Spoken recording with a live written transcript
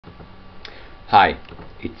Hi,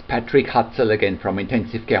 it's Patrick Hutzel again from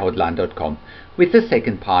IntensiveCareHotline.com with the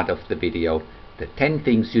second part of the video, the 10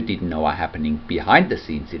 things you didn't know are happening behind the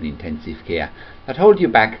scenes in intensive care that hold you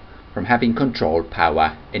back from having control,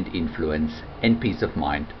 power and influence and peace of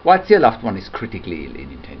mind whilst your loved one is critically ill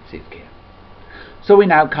in intensive care. So we're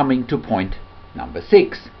now coming to point number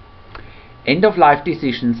 6. End-of-life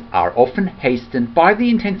decisions are often hastened by the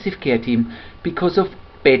intensive care team because of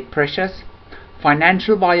bed pressures,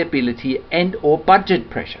 financial viability and or budget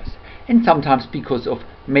pressures, and sometimes because of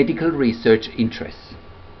medical research interests.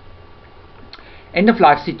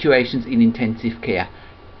 End-of-life situations in intensive care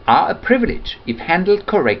are a privilege if handled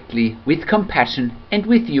correctly, with compassion and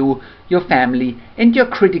with you, your family and your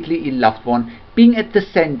critically ill loved one being at the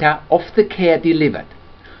center of the care delivered.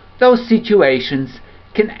 Those situations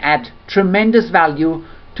can add tremendous value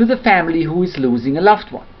to the family who is losing a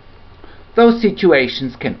loved one. Those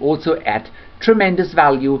situations can also add tremendous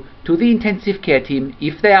value to the intensive care team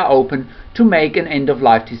if they are open to make an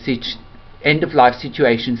end-of-life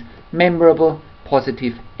situations memorable,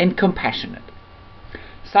 positive and compassionate.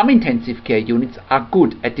 Some intensive care units are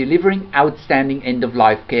good at delivering outstanding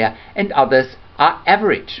end-of-life care and others are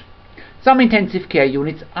average. Some intensive care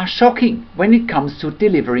units are shocking when it comes to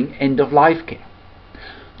delivering end-of-life care.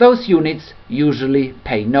 Those units usually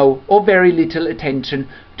pay no or very little attention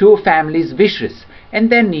to a family's wishes and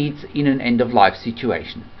their needs in an end-of-life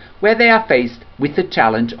situation, where they are faced with the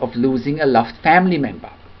challenge of losing a loved family member.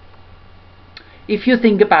 If you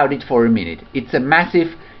think about it for a minute, it's a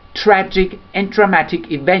massive, tragic and dramatic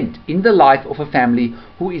event in the life of a family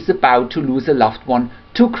who is about to lose a loved one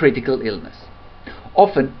to critical illness.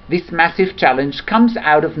 Often this massive challenge comes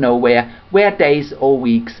out of nowhere, where days or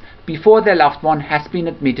weeks before their loved one has been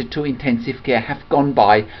admitted to intensive care have gone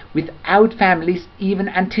by without families even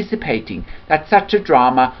anticipating that such a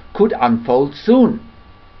drama could unfold soon.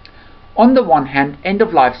 On the one hand,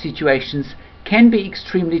 end-of-life situations can be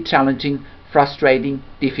extremely challenging, frustrating,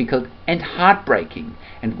 difficult and heartbreaking,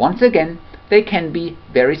 and once again they can be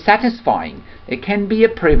very satisfying. They can be a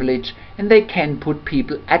privilege and they can put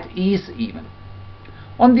people at ease even.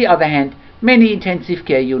 On the other hand, many intensive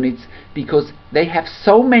care units, because they have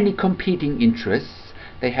so many competing interests,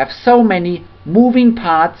 they have so many moving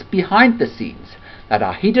parts behind the scenes that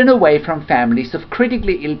are hidden away from families of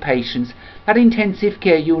critically ill patients, that intensive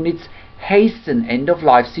care units hasten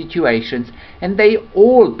end-of-life situations and they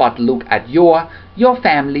all but look at your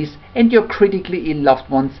family's and your critically ill loved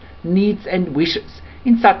one's needs and wishes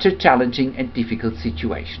in such a challenging and difficult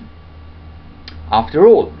situation. After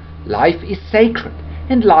all, life is sacred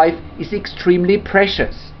and life is extremely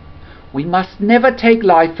precious. We must never take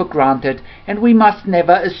life for granted and we must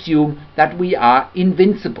never assume that we are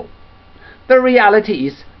invincible. The reality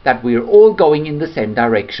is that we are all going in the same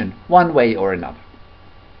direction, one way or another.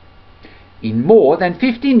 In more than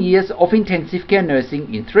 15 years of intensive care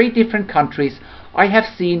nursing in 3 different countries, I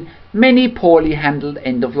have seen many poorly handled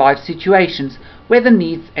end-of-life situations where the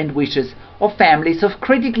needs and wishes of families of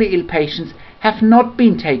critically ill patients have not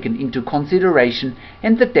been taken into consideration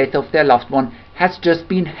and the death of their loved one has just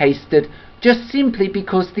been hasted just simply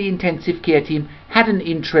because the intensive care team had an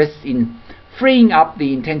interest in freeing up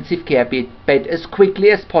the intensive care bed as quickly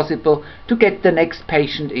as possible to get the next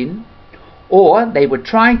patient in, or they were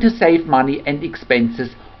trying to save money and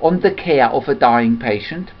expenses on the care of a dying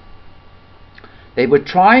patient. They were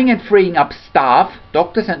trying and freeing up staff,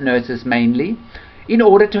 doctors and nurses mainly, in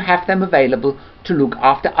order to have them available to look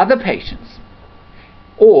after other patients.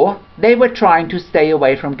 Or they were trying to stay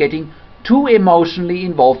away from getting too emotionally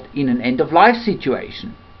involved in an end-of-life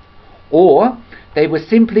situation. Or they were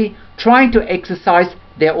simply trying to exercise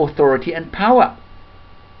their authority and power.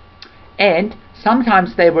 And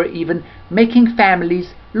sometimes they were even making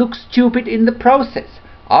families look stupid in the process.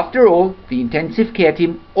 After all, the intensive care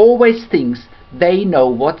team always thinks they know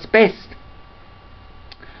what's best.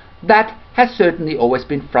 That has certainly always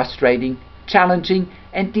been frustrating, challenging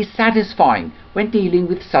and dissatisfying when dealing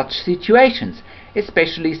with such situations,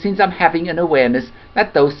 especially since I'm having an awareness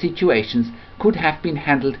that those situations could have been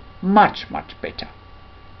handled much better.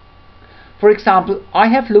 For example, I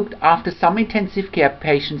have looked after some intensive care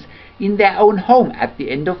patients in their own home at the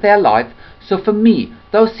end of their life, so for me,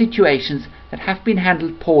 those situations that have been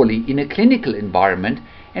handled poorly in a clinical environment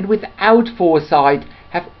and without foresight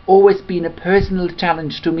have always been a personal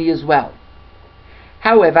challenge to me as well.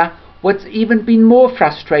 However, what's even been more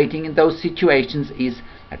frustrating in those situations is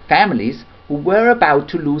that families who were about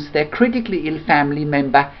to lose their critically ill family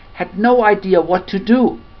member had no idea what to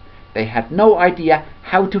do. They had no idea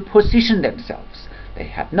how to position themselves. They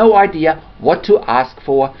had no idea what to ask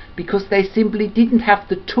for because they simply didn't have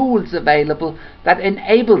the tools available that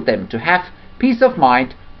enabled them to have peace of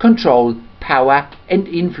mind, control, power and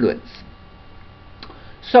influence.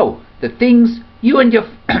 So, the things you and your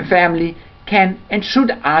family can and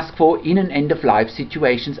should ask for in an end-of-life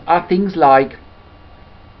situations are things like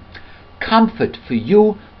comfort for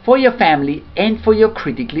you, for your family and for your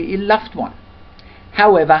critically ill loved one.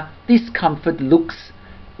 However, this comfort looks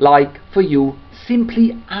like for you,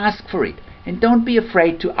 simply ask for it and don't be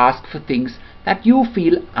afraid to ask for things that you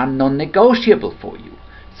feel are non-negotiable for you,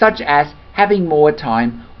 such as having more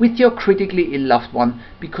time with your critically ill loved one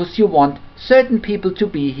because you want certain people to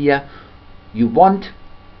be here, you want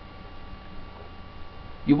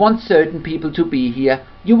certain people to be here,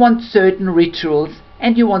 you want certain rituals,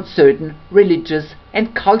 and you want certain religious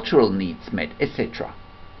and cultural needs met, etc.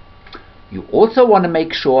 You also want to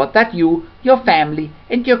make sure that you, your family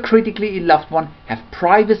and your critically ill loved one have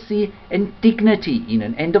privacy and dignity in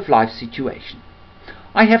an end-of-life situation.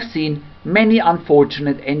 I have seen many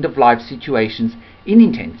unfortunate end-of-life situations in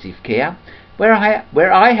intensive care where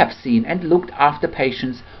I have seen and looked after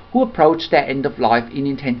patients who approached their end of life in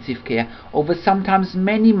intensive care over sometimes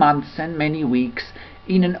many months and many weeks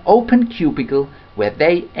in an open cubicle where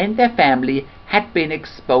they and their family had been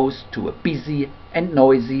exposed to a busy and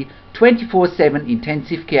noisy 24/7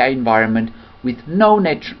 intensive care environment with no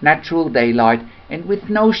natural daylight and with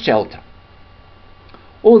no shelter.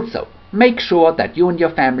 Also, make sure that you and your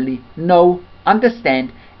family know,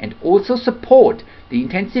 understand and also support the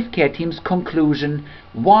intensive care team's conclusion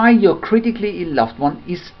why your critically ill loved one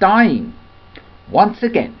is dying. Once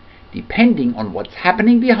again, depending on what's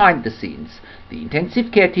happening behind the scenes, the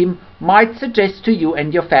intensive care team might suggest to you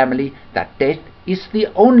and your family that death is the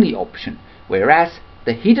only option, whereas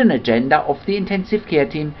the hidden agenda of the intensive care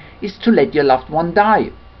team is to let your loved one die.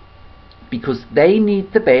 Because they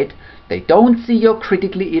need the bed, they don't see your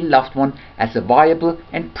critically ill loved one as a viable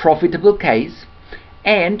and profitable case,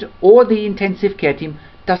 or the intensive care team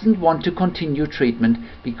doesn't want to continue treatment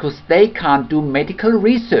because they can't do medical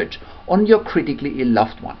research on your critically ill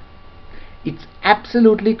loved one. It's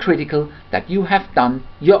absolutely critical that you have done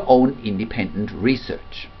your own independent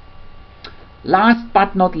research. Last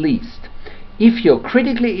but not least, if your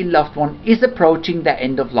critically ill loved one is approaching the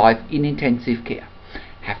end of life in intensive care,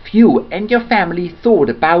 have you and your family thought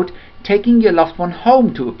about taking your loved one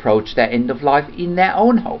home to approach their end of life in their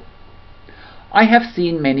own home? I have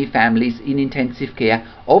seen many families in intensive care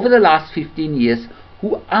over the last 15 years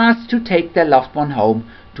who asked to take their loved one home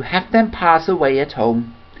to have them pass away at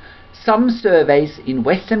home. Some surveys in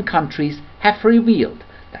Western countries have revealed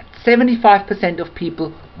that 75% of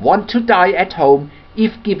people want to die at home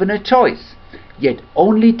if given a choice, yet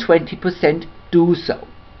only 20% do so.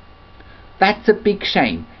 That's a big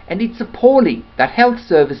shame, and it's appalling that health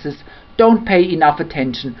services don't pay enough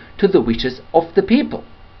attention to the wishes of the people.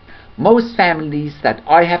 Most families that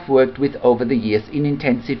I have worked with over the years in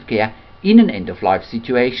intensive care in an end-of-life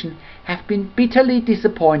situation have been bitterly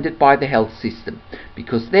disappointed by the health system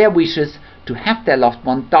because their wishes to have their loved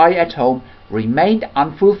one die at home remained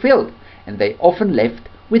unfulfilled, and they often left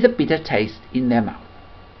with a bitter taste in their mouth.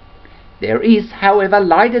 There is, however,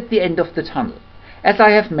 light at the end of the tunnel. As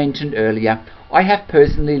I have mentioned earlier, I have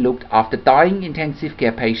personally looked after dying intensive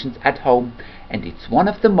care patients at home, and it's one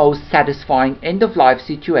of the most satisfying end-of-life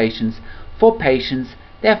situations for patients,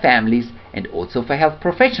 their families and also for health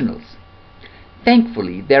professionals.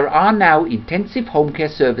 Thankfully, there are now intensive home care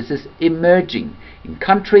services emerging in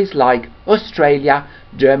countries like Australia,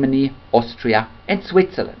 Germany, Austria and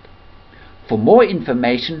Switzerland. For more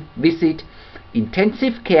information, visit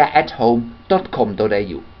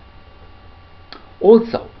intensivecareathome.com.au.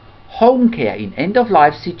 Also, home care in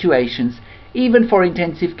end-of-life situations, even for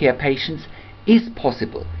intensive care patients, is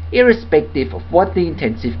possible, irrespective of what the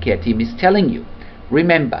intensive care team is telling you.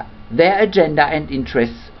 Remember, their agenda and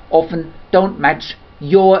interests often don't match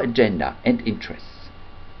your agenda and interests.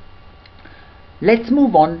 Let's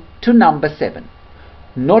move on to number 7.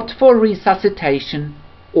 Not for resuscitation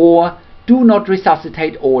or do not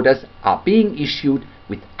resuscitate orders are being issued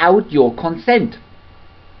without your consent.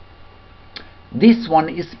 This one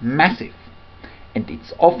is massive, and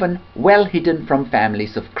it's often well hidden from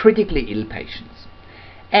families of critically ill patients.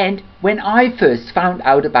 And when I first found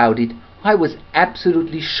out about it, I was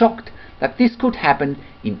absolutely shocked that this could happen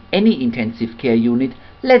in any intensive care unit,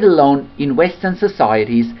 let alone in Western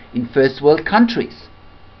societies in first world countries.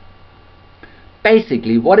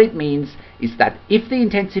 Basically, what it means is that if the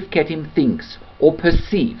intensive care team thinks or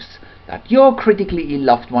perceives that your critically ill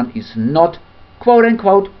loved one is not,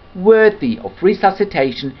 quote-unquote, worthy of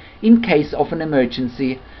resuscitation in case of an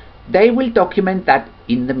emergency, they will document that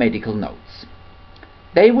in the medical notes.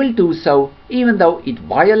 They will do so even though it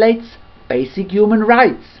violates basic human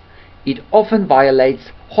rights. It often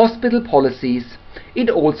violates hospital policies. It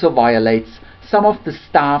also violates some of the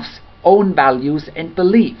staff's own values and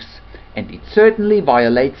beliefs, and it certainly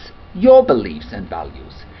violates your beliefs and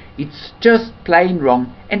values. It's just plain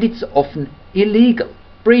wrong, and it's often illegal,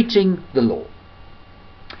 breaching the law.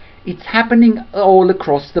 It's happening all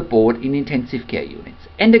across the board in intensive care units.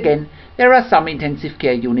 And again, there are some intensive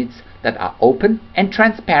care units that are open and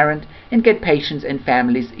transparent and get patients and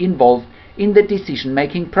families involved in the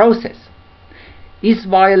decision-making process. Is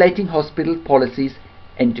violating hospital policies,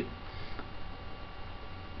 and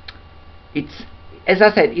it's, as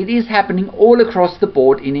I said, it is happening all across the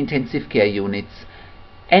board in intensive care units.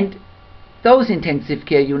 And those intensive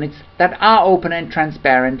care units that are open and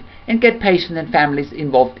transparent and get patients and families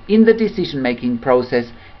involved in the decision-making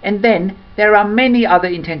process, and then there are many other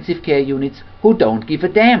intensive care units who don't give a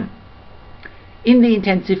damn. In the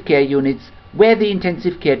intensive care units where the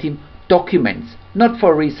intensive care team documents not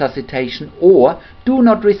for resuscitation or do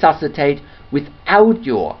not resuscitate without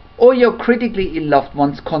your or your critically ill loved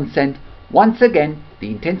one's consent, once again the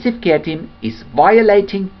intensive care team is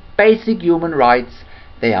violating basic human rights.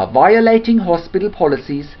 They are violating hospital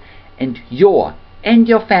policies, and your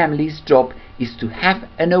family's job is to have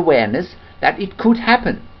an awareness that it could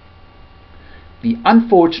happen. The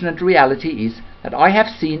unfortunate reality is that I have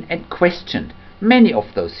seen and questioned many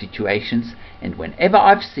of those situations, and whenever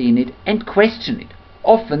I've seen it and questioned it,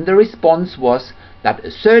 often the response was that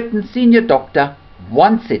a certain senior doctor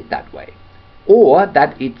wants it that way, or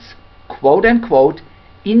that it's quote unquote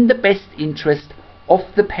in the best interest of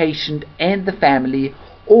the patient and the family,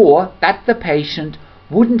 or that the patient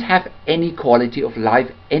wouldn't have any quality of life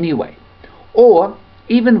anyway. Or,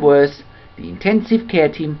 even worse, the intensive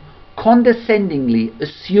care team condescendingly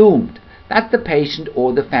assumed that the patient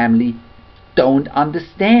or the family don't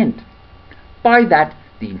understand. By that,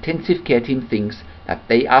 the intensive care team thinks that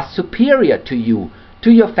they are superior to you,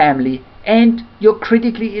 to your family and your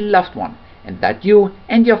critically ill loved one, and that you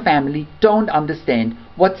and your family don't understand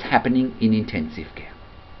what's happening in intensive care.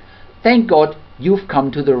 Thank God you've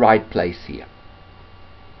come to the right place here.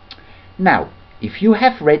 Now, if you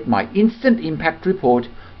have read my instant impact report,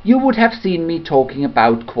 you would have seen me talking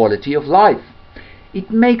about quality of life. It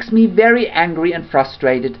makes me very angry and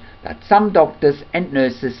frustrated that some doctors and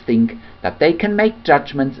nurses think that they can make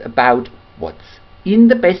judgments about what's in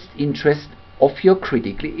the best interest of your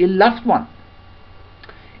critically ill loved one.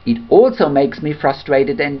 It also makes me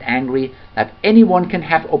frustrated and angry that anyone can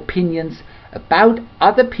have opinions about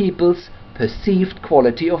other people's perceived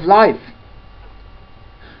quality of life.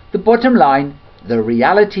 The bottom line, the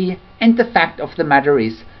reality and the fact of the matter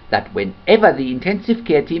is that whenever the intensive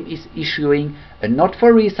care team is issuing a not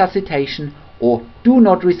for resuscitation or do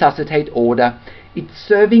not resuscitate order, it's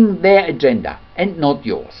serving their agenda and not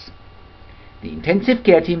yours. The intensive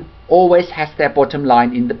care team always has their bottom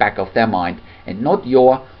line in the back of their mind, and not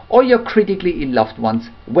your or your critically ill loved one's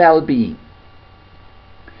well-being.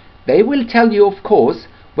 They will tell you, of course,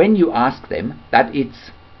 when you ask them, that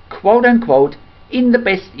it's quote unquote in the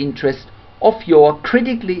best interest of your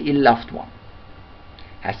critically ill loved one.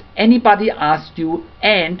 Has anybody asked you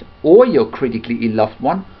and or your critically ill loved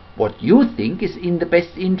one what you think is in the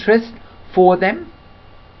best interest for them?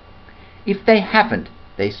 If they haven't,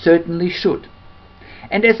 they certainly should.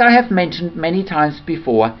 And as I have mentioned many times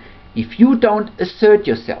before, if you don't assert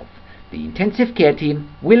yourself, the intensive care team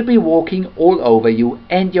will be walking all over you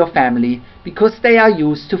and your family, because they are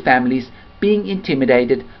used to families being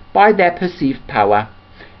intimidated by their perceived power,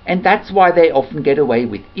 and that's why they often get away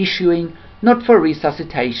with issuing not for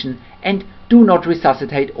resuscitation and do not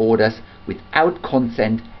resuscitate orders without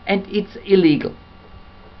consent, and it's illegal.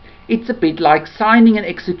 It's a bit like signing an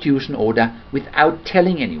execution order without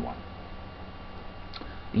telling anyone.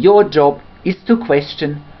 Your job is to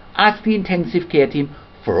question, ask the intensive care team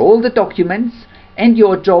for all the documents, and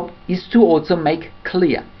your job is to also make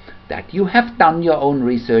clear that you have done your own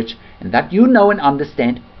research and that you know and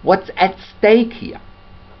understand what's at stake here.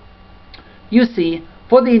 You see,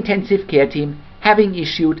 for the intensive care team, having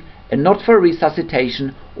issued a not for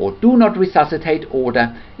resuscitation or do not resuscitate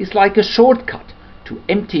order is like a shortcut to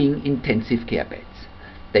emptying intensive care beds.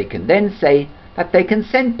 They can then say that they can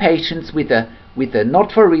send patients with a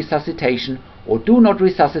not for resuscitation or do not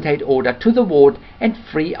resuscitate order to the ward and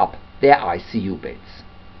free up their ICU beds.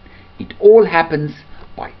 It all happens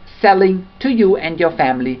by selling to you and your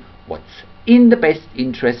family what's in the best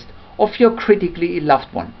interest of your critically ill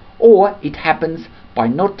loved one, or it happens by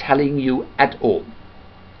not telling you at all.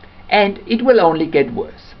 And it will only get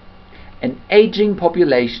worse. An aging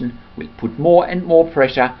population will put more and more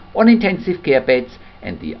pressure on intensive care beds,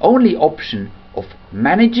 and the only option of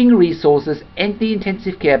managing resources and the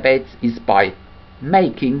intensive care beds is by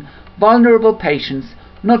making vulnerable patients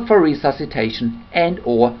not for resuscitation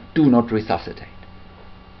and/or do not resuscitate.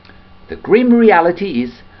 The grim reality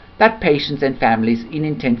is that patients and families in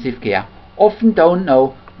intensive care often don't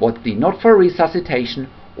know what the not for resuscitation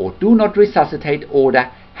or do not resuscitate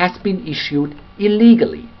order has been issued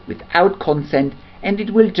illegally without consent, and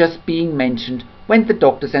it will just being mentioned when the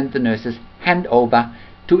doctors and the nurses hand over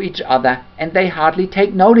to each other, and they hardly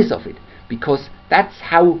take notice of it, because that's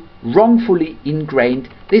how wrongfully ingrained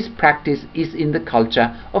this practice is in the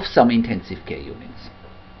culture of some intensive care units.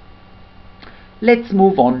 Let's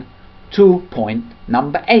move on to point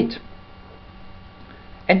number 8.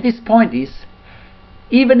 And this point is,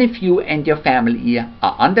 even if you and your family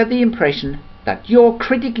are under the impression that your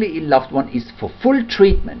critically ill loved one is for full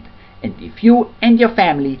treatment, and if you and your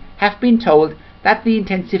family have been told that the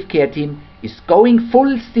intensive care team is going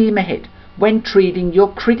full steam ahead when treating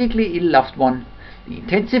your critically ill loved one, the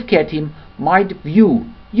intensive care team might view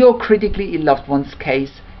your critically ill loved one's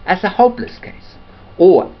case as a hopeless case,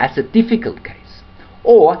 or as a difficult case,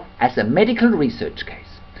 or as a medical research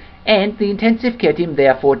case, and the intensive care team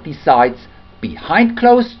therefore decides behind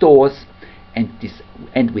closed doors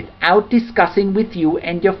and without discussing with you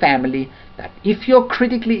and your family that if your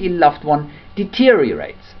critically ill loved one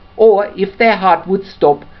deteriorates, or if their heart would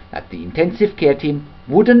stop, that the intensive care team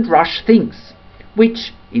wouldn't rush things,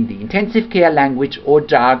 which in the intensive care language or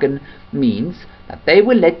jargon means that they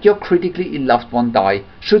will let your critically ill loved one die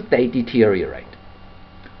should they deteriorate.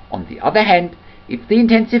 On the other hand, if the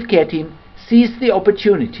intensive care team sees the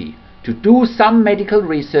opportunity to do some medical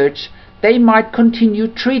research, they might continue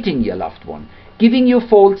treating your loved one, giving you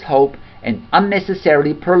false hope and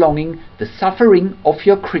unnecessarily prolonging the suffering of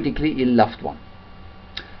your critically ill loved one.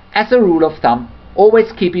 As a rule of thumb,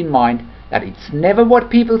 always keep in mind that it's never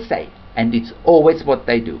what people say, and it's always what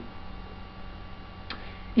they do.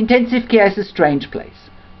 Intensive care is a strange place.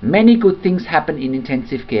 Many good things happen in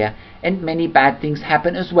intensive care, and many bad things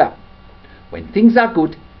happen as well. When things are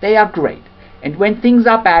good, they are great, and when things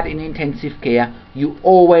are bad in intensive care, you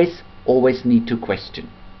always need to question.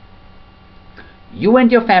 You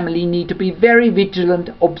and your family need to be very vigilant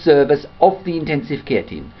observers of the intensive care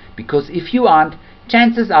team, because if you aren't,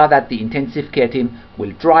 chances are that the intensive care team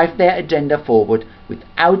will drive their agenda forward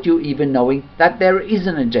without you even knowing that there is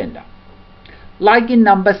an agenda. Like in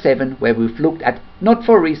number 7, where we've looked at not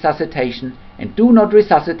for resuscitation and do not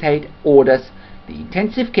resuscitate orders, the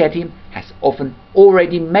intensive care team has often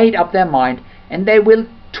already made up their mind, and they will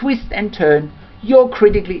twist and turn your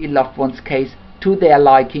critically ill loved one's case to their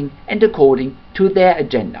liking and according to their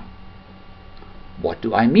agenda. What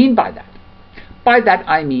do I mean by that? By that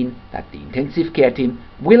I mean that the intensive care team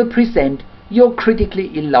will present your critically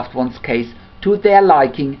ill loved one's case to their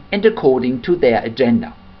liking and according to their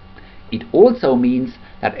agenda. It also means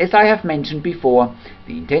that, as I have mentioned before,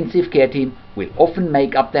 the intensive care team will often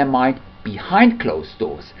make up their mind behind closed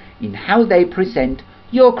doors in how they present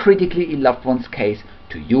your critically ill loved one's case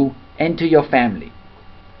to you and to your family.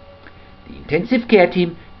 The intensive care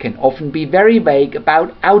team can often be very vague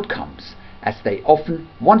about outcomes, as they often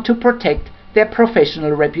want to protect their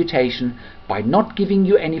professional reputation by not giving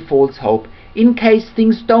you any false hope in case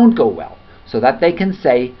things don't go well, so that they can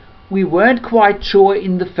say, "We weren't quite sure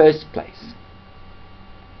in the first place."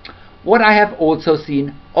 What I have also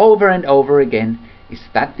seen over and over again is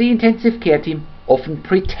that the intensive care team often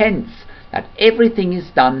pretends that everything is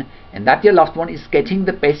done and that your loved one is getting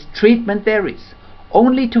the best treatment there is,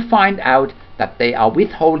 only to find out that they are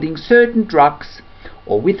withholding certain drugs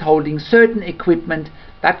or withholding certain equipment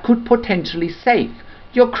that could potentially save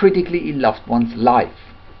your critically ill loved one's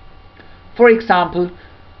life. For example,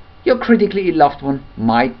 your critically ill loved one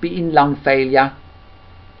might be in lung failure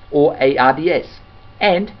or ARDS,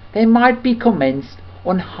 and they might be commenced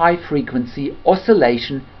on high-frequency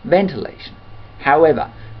oscillation ventilation. However,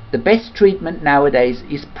 the best treatment nowadays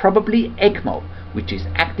is probably ECMO, which is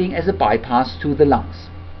acting as a bypass to the lungs.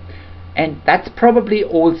 And that's probably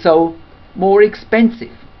also more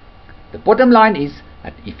expensive. The bottom line is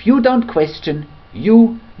that if you don't question,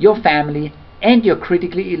 you, your family, and your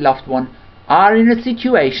critically ill loved one are in a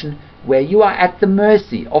situation where you are at the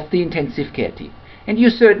mercy of the intensive care team, and you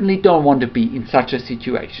certainly don't want to be in such a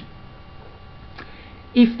situation.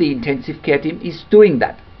 If the intensive care team is doing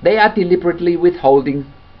that, they are deliberately withholding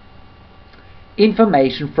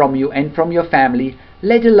information from you and from your family,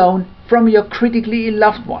 let alone from your critically ill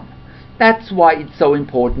loved one. That's why it's so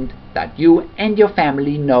important that you and your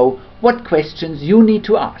family know what questions you need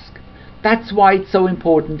to ask. That's why it's so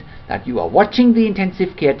important that you are watching the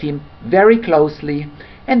intensive care team very closely,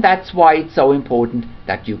 and that's why it's so important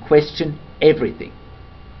that you question everything.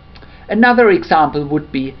 Another example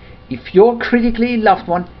would be if your critically ill loved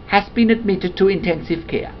one has been admitted to intensive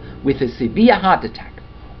care with a severe heart attack,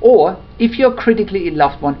 or if your critically ill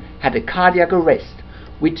loved one had a cardiac arrest,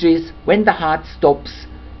 which is when the heart stops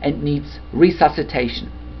and needs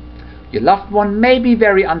resuscitation. Your loved one may be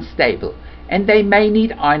very unstable and they may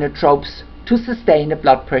need inotropes to sustain the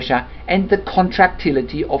blood pressure and the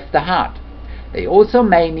contractility of the heart. They also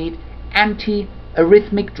may need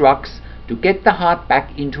anti-arrhythmic drugs to get the heart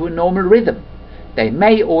back into a normal rhythm. They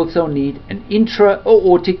may also need an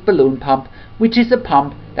intra-aortic balloon pump, which is a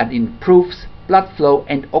pump that improves blood flow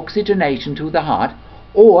and oxygenation to the heart,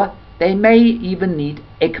 or they may even need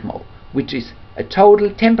ECMO, which is a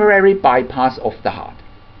total temporary bypass of the heart.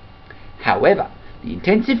 However, the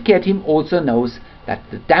intensive care team also knows that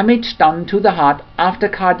the damage done to the heart after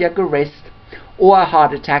cardiac arrest or a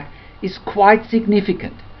heart attack is quite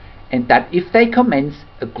significant, and that if they commence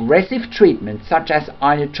aggressive treatment such as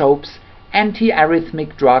inotropes,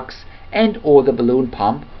 anti-arrhythmic drugs and or the balloon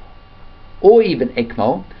pump, or even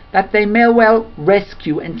ECMO, that they may well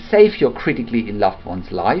rescue and save your critically ill loved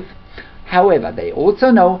one's life. However, they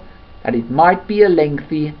also know that it might be a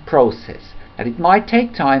lengthy process, that it might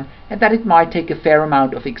take time, and that it might take a fair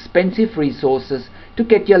amount of expensive resources to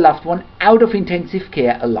get your loved one out of intensive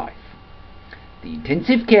care alive. The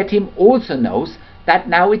intensive care team also knows that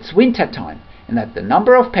now it's winter time and that the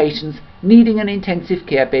number of patients needing an intensive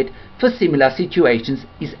care bed for similar situations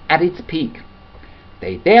is at its peak.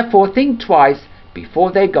 They therefore think twice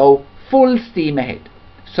before they go full steam ahead,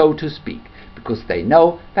 so to speak, because they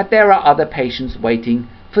know that there are other patients waiting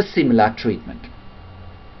for similar treatment.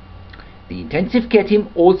 The intensive care team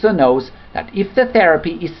also knows that if the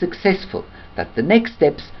therapy is successful, that the next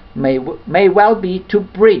steps may well be to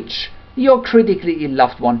bridge your critically ill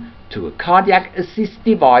loved one to a cardiac assist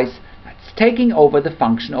device that's taking over the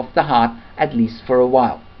function of the heart, at least for a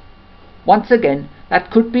while. Once again,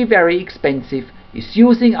 that could be very expensive, is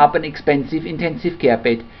using up an expensive intensive care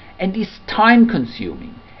bed, and is time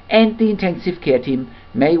consuming, and the intensive care team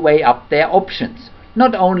may weigh up their options,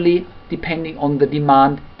 not only depending on the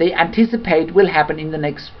demand they anticipate will happen in the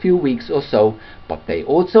next few weeks or so, but they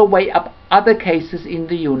also weigh up other cases in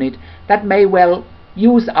the unit that may well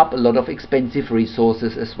use up a lot of expensive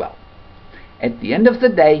resources as well. At the end of the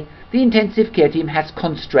day, the intensive care team has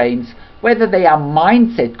constraints, whether they are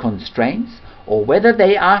mindset constraints or whether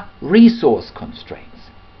they are resource constraints.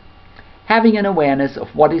 Having an awareness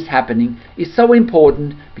of what is happening is so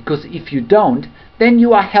important, because if you don't, then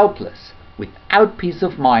you are helpless, without peace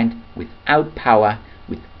of mind, without power,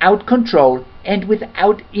 without control, and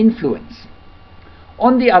without influence.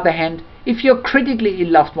 On the other hand, if your critically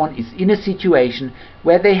ill loved one is in a situation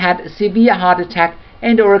where they had a severe heart attack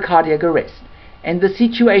and or a cardiac arrest, and the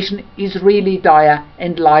situation is really dire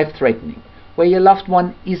and life-threatening, where your loved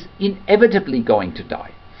one is inevitably going to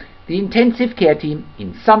die, the intensive care team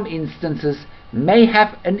in some instances may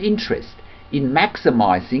have an interest in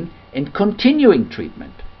maximizing and continuing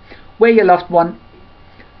treatment, where your loved one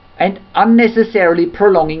and unnecessarily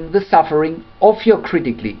prolonging the suffering of your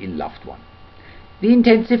critically ill loved one. The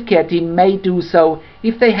intensive care team may do so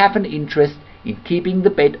if they have an interest in keeping the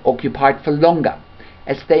bed occupied for longer,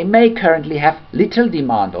 as they may currently have little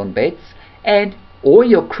demand on beds, and or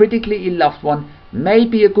your critically ill loved one may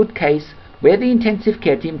be a good case where the intensive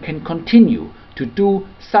care team can continue to do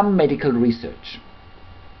some medical research.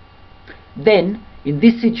 Then, in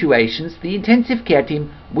these situations, the intensive care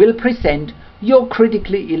team will present your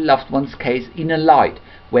critically ill loved one's case in a light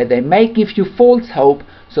where they may give you false hope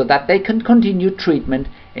so that they can continue treatment,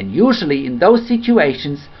 and usually in those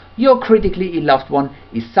situations your critically ill loved one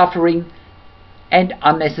is suffering and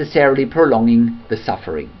unnecessarily prolonging the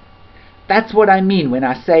suffering. That's what I mean when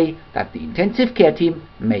I say that the intensive care team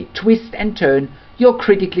may twist and turn your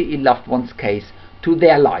critically ill loved one's case to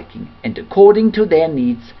their liking and according to their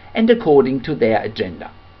needs and according to their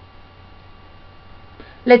agenda.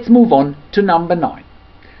 Let's move on to number 9.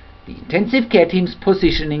 The intensive care team's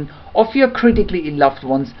positioning of your critically ill loved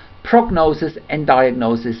one's prognosis and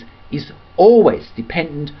diagnosis is always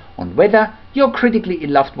dependent on whether your critically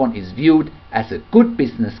ill loved one is viewed as a good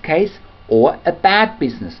business case or a bad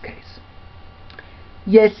business case.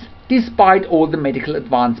 Yes, despite all the medical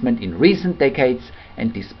advancement in recent decades,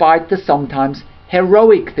 and despite the sometimes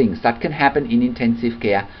heroic things that can happen in intensive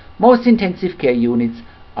care, most intensive care units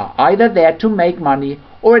are either there to make money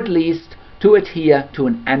or at least to adhere to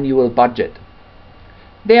an annual budget.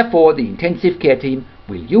 Therefore, the intensive care team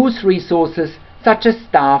will use resources such as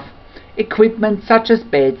staff, equipment such as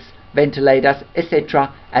beds, ventilators,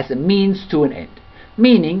 etc. as a means to an end,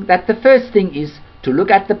 meaning that the first thing is to look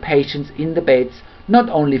at the patients in the beds, not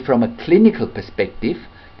only from a clinical perspective,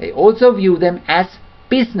 they also view them as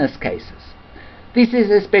business cases. This is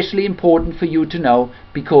especially important for you to know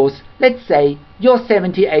because, let's say, your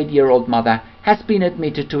 78-year-old mother has been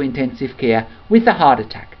admitted to intensive care with a heart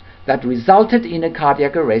attack that resulted in a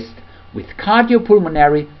cardiac arrest with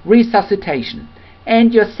cardiopulmonary resuscitation,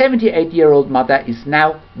 and your 78-year-old mother is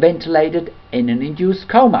now ventilated in an induced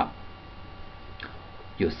coma.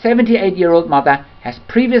 Your 78-year-old mother has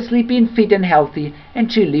previously been fit and healthy,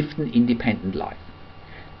 and she lived an independent life.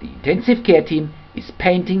 The intensive care team is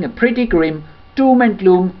painting a pretty grim doom and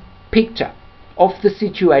gloom picture of the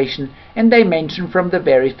situation, and they mention from the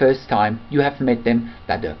very first time you have met them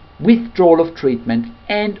that a withdrawal of treatment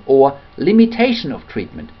and or limitation of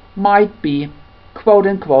treatment might be, quote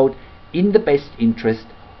unquote, in the best interest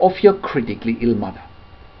of your critically ill mother.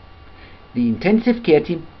 The intensive care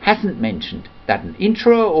team hasn't mentioned that an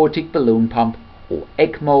intra-aortic balloon pump or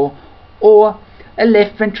ECMO or a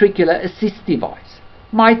left ventricular assist device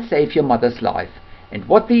might save your mother's life, and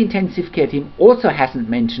what the intensive care team also hasn't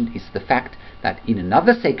mentioned is the fact that in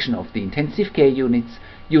another section of the intensive care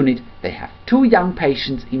unit they have 2 young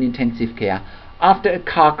patients in intensive care after a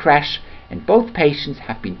car crash, and both patients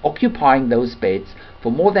have been occupying those beds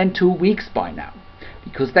for more than 2 weeks by now,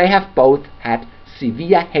 because they have both had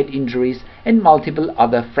severe head injuries and multiple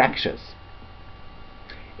other fractures.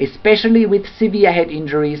 Especially with severe head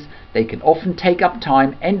injuries, they can often take up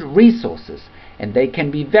time and resources, and they can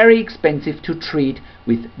be very expensive to treat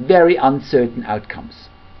with very uncertain outcomes.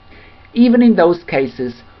 Even in those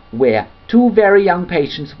cases where 2 very young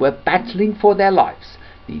patients were battling for their lives,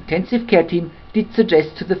 the intensive care team did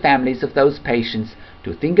suggest to the families of those patients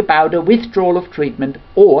to think about a withdrawal of treatment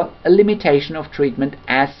or a limitation of treatment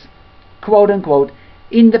as, quote unquote,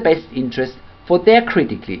 in the best interest for their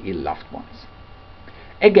critically ill loved ones.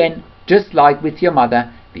 Again, just like with your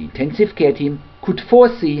mother, the intensive care team could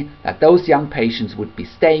foresee that those young patients would be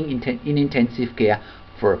staying in intensive care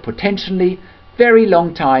for a potentially very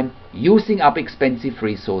long time, using up expensive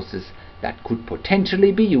resources that could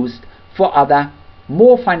potentially be used for other,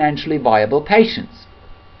 more financially viable patients.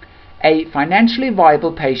 A financially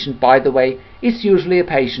viable patient, by the way, is usually a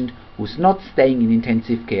patient who's not staying in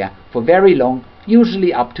intensive care for very long,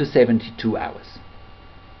 usually up to 72 hours.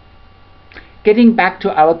 Getting back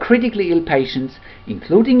to our critically ill patients,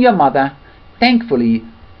 including your mother, thankfully,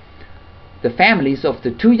 the families of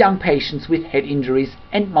the 2 young patients with head injuries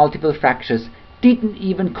and multiple fractures didn't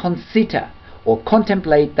even consider or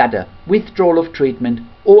contemplate that a withdrawal of treatment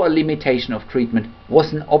or a limitation of treatment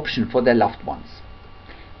was an option for their loved ones.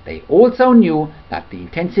 They also knew that the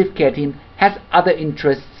intensive care team has other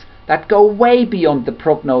interests that go way beyond the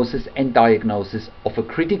prognosis and diagnosis of a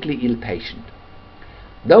critically ill patient.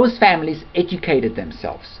 Those families educated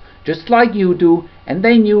themselves, just like you do, and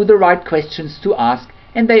they knew the right questions to ask,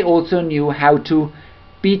 and they also knew how to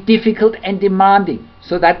be difficult and demanding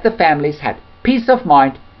so that the families had peace of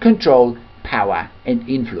mind, control, power and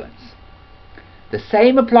influence. The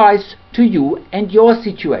same applies to you and your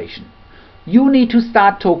situation. You need to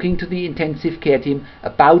start talking to the intensive care team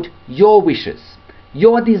about your wishes,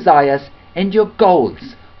 your desires and your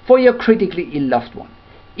goals for your critically ill loved one,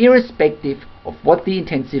 irrespective of what the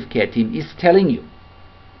intensive care team is telling you.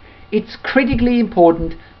 It's critically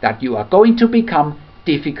important that you are going to become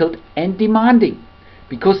difficult and demanding,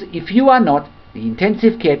 because if you are not, the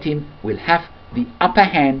intensive care team will have the upper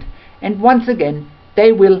hand, and once again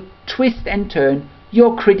they will twist and turn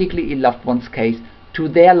your critically ill loved one's case to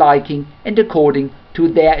their liking and according to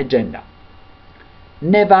their agenda.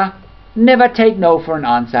 Never take no for an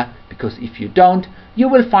answer, because if you don't, you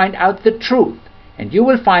will find out the truth, and you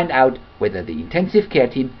will find out whether the intensive care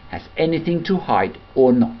team has anything to hide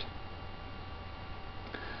or not.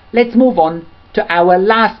 Let's move on to our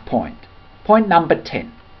last point, point number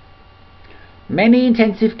 10. Many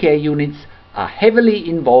intensive care units are heavily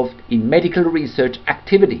involved in medical research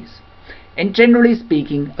activities, and generally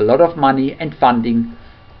speaking, a lot of money and funding,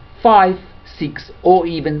 5, 6 or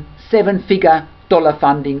even 7-figure dollar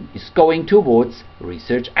funding, is going towards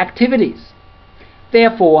research activities.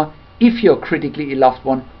 Therefore, if your critically ill loved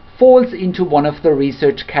one falls into one of the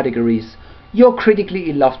research categories, your critically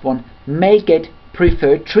ill loved one may get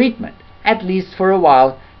preferred treatment, at least for a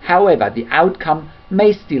while. However, the outcome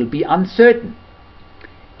may still be uncertain.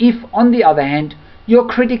 If, on the other hand, your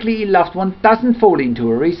critically ill loved one doesn't fall into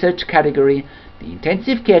a research category, the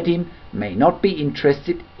intensive care team may not be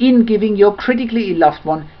interested in giving your critically ill loved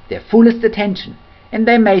one their fullest attention, and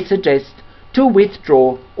they may suggest to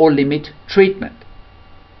withdraw or limit treatment.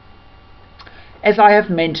 As I have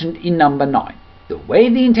mentioned in number 9, the way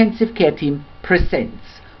the intensive care team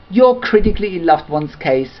presents your critically ill loved one's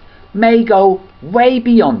case may go way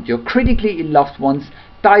beyond your critically ill loved one's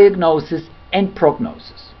diagnosis and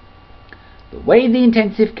prognosis. The way the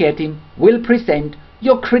intensive care team will present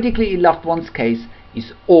your critically ill loved one's case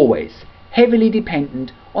is always heavily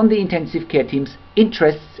dependent on the intensive care team's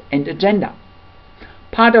interests and agenda.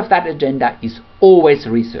 Part of that agenda is always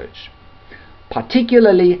research,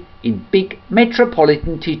 particularly in big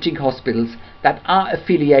metropolitan teaching hospitals that are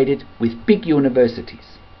affiliated with big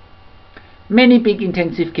universities. Many big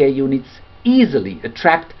intensive care units easily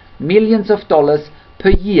attract millions of dollars per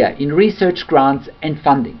year in research grants and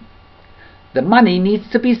funding. The money needs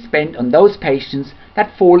to be spent on those patients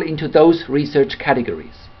that fall into those research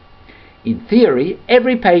categories. In theory,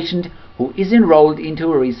 every patient who is enrolled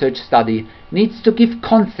into a research study needs to give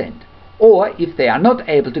consent, or if they are not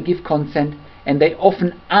able to give consent, and they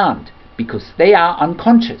often aren't because they are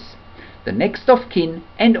unconscious, the next of kin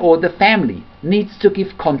and or the family needs to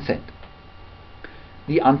give consent.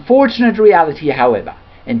 The unfortunate reality, however,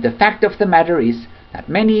 and the fact of the matter is that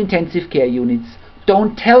many intensive care units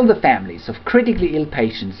don't tell the families of critically ill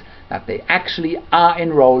patients that they actually are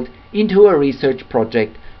enrolled into a research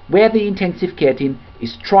project where the intensive care team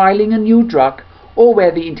is trialing a new drug, or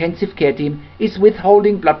where the intensive care team is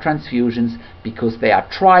withholding blood transfusions because they are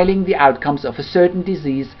trialing the outcomes of a certain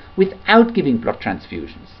disease without giving blood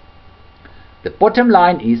transfusions. The bottom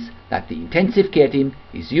line is that the intensive care team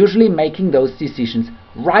is usually making those decisions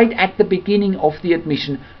right at the beginning of the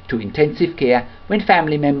admission to intensive care when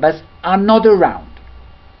family members are not around.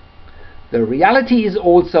 The reality is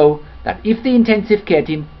also that if the intensive care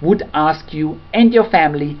team would ask you and your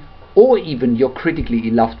family, or even your critically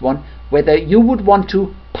ill loved one, whether you would want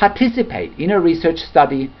to participate in a research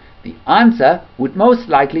study, the answer would most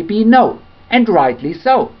likely be no, and rightly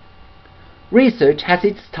so. Research has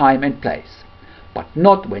its time and place, but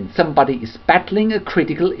not when somebody is battling a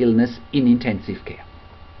critical illness in intensive care.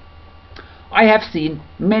 I have seen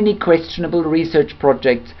many questionable research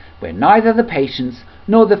projects where neither the patients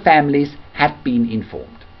nor the families had been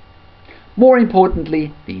informed. More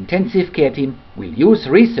importantly, the intensive care team will use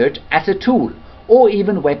research as a tool or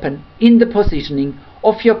even weapon in the positioning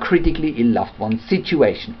of your critically ill loved one's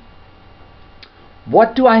situation.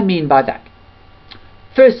 What do I mean by that?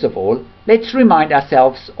 First of all, let's remind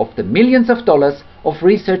ourselves of the millions of dollars of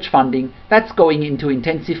research funding that's going into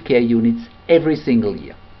intensive care units every single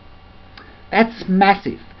year. That's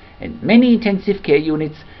massive, and many intensive care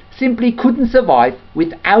units simply couldn't survive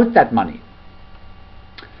without that money.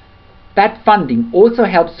 That funding also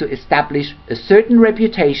helps to establish a certain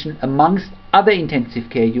reputation amongst other intensive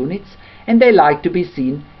care units, and they like to be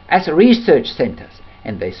seen as research centers,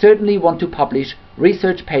 and they certainly want to publish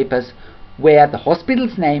research papers where the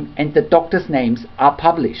hospital's name and the doctor's names are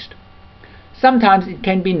published. Sometimes it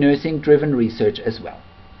can be nursing-driven research as well.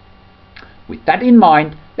 With that in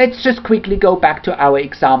mind, let's just quickly go back to our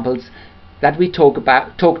examples that we talked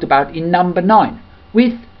about in number 9,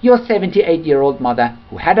 with your 78-year-old mother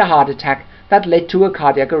who had a heart attack that led to a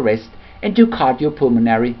cardiac arrest and to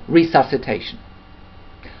cardiopulmonary resuscitation.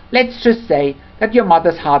 Let's just say that your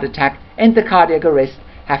mother's heart attack and the cardiac arrest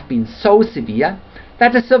have been so severe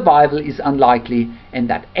that a survival is unlikely, and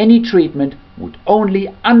that any treatment would only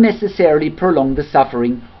unnecessarily prolong the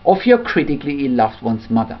suffering of your critically ill loved one's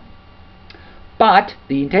mother. But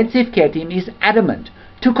the intensive care team is adamant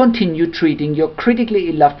to continue treating your critically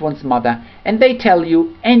ill loved one's mother, and they tell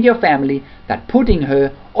you and your family that putting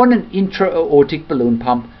her on an intra-aortic balloon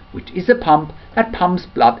pump, which is a pump that pumps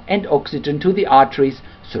blood and oxygen to the arteries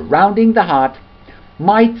surrounding the heart,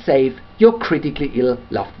 might save your critically ill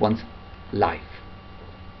loved one's life.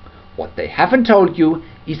 What they haven't told you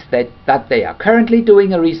is that they are currently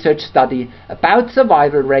doing a research study about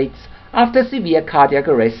survival rates after severe cardiac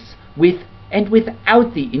arrests with and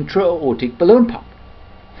without the intra-aortic balloon pump.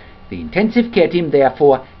 The intensive care team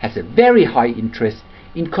therefore has a very high interest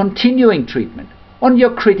in continuing treatment on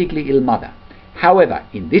your critically ill mother. However,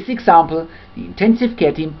 in this example, the intensive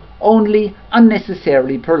care team only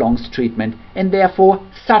unnecessarily prolongs treatment and therefore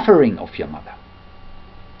suffering of your mother.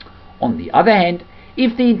 On the other hand,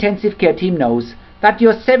 if the intensive care team knows that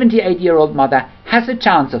your 78-year-old mother has a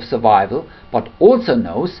chance of survival, but also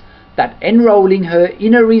knows that enrolling her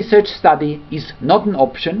in a research study is not an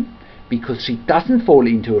option because she doesn't fall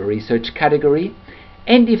into a research category,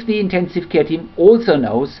 and if the intensive care team also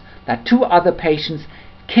knows that 2 other patients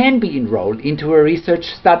can be enrolled into a research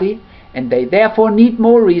study and they therefore need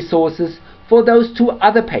more resources for those 2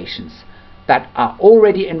 other patients that are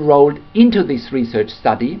already enrolled into this research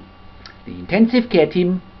study, the intensive care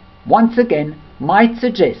team once again might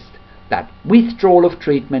suggest that withdrawal of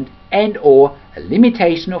treatment and or a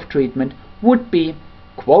limitation of treatment would be,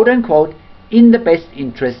 quote unquote, in the best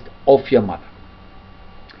interest of your mother.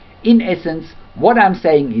 In essence, what I'm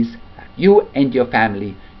saying is that you and your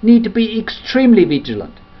family need to be extremely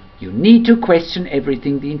vigilant. You need to question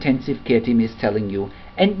everything the intensive care team is telling you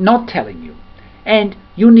and not telling you. And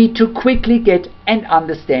you need to quickly get and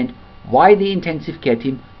understand why the intensive care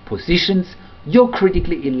team positions your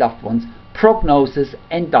critically ill loved one's prognosis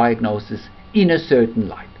and diagnosis in a certain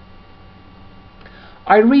light.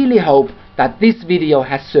 I really hope that this video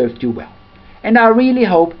has served you well, and I really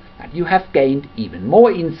hope that you have gained even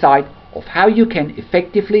more insight of how you can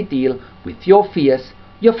effectively deal with your fears,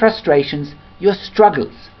 your frustrations, your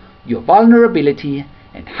struggles, your vulnerability,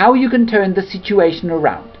 and how you can turn the situation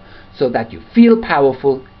around so that you feel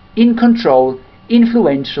powerful, in control,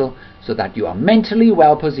 influential, so that you are mentally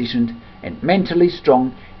well positioned and mentally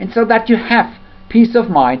strong, and so that you have peace of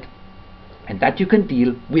mind and that you can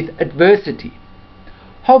deal with adversity.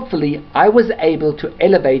 Hopefully I was able to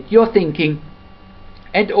elevate your thinking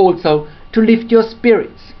and also to lift your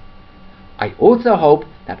spirits. I also hope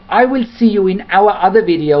that I will see you in our other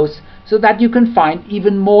videos so that you can find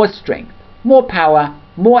even more strength, more power,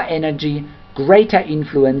 more energy, greater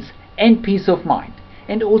influence and peace of mind,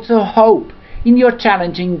 and also hope in your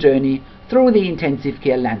challenging journey through the intensive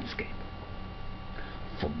care landscape.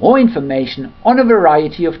 For more information on a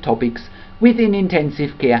variety of topics within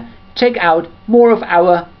intensive care, check out more of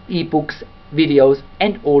our ebooks, videos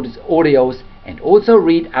and audios, and also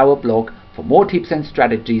read our blog for more tips and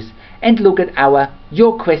strategies, and look at our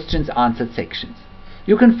Your Questions Answered sections.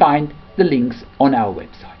 You can find the links on our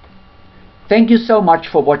website. Thank you so much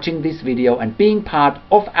for watching this video and being part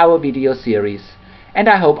of our video series, and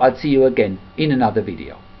I hope I'll see you again in another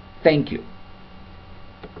video. Thank you.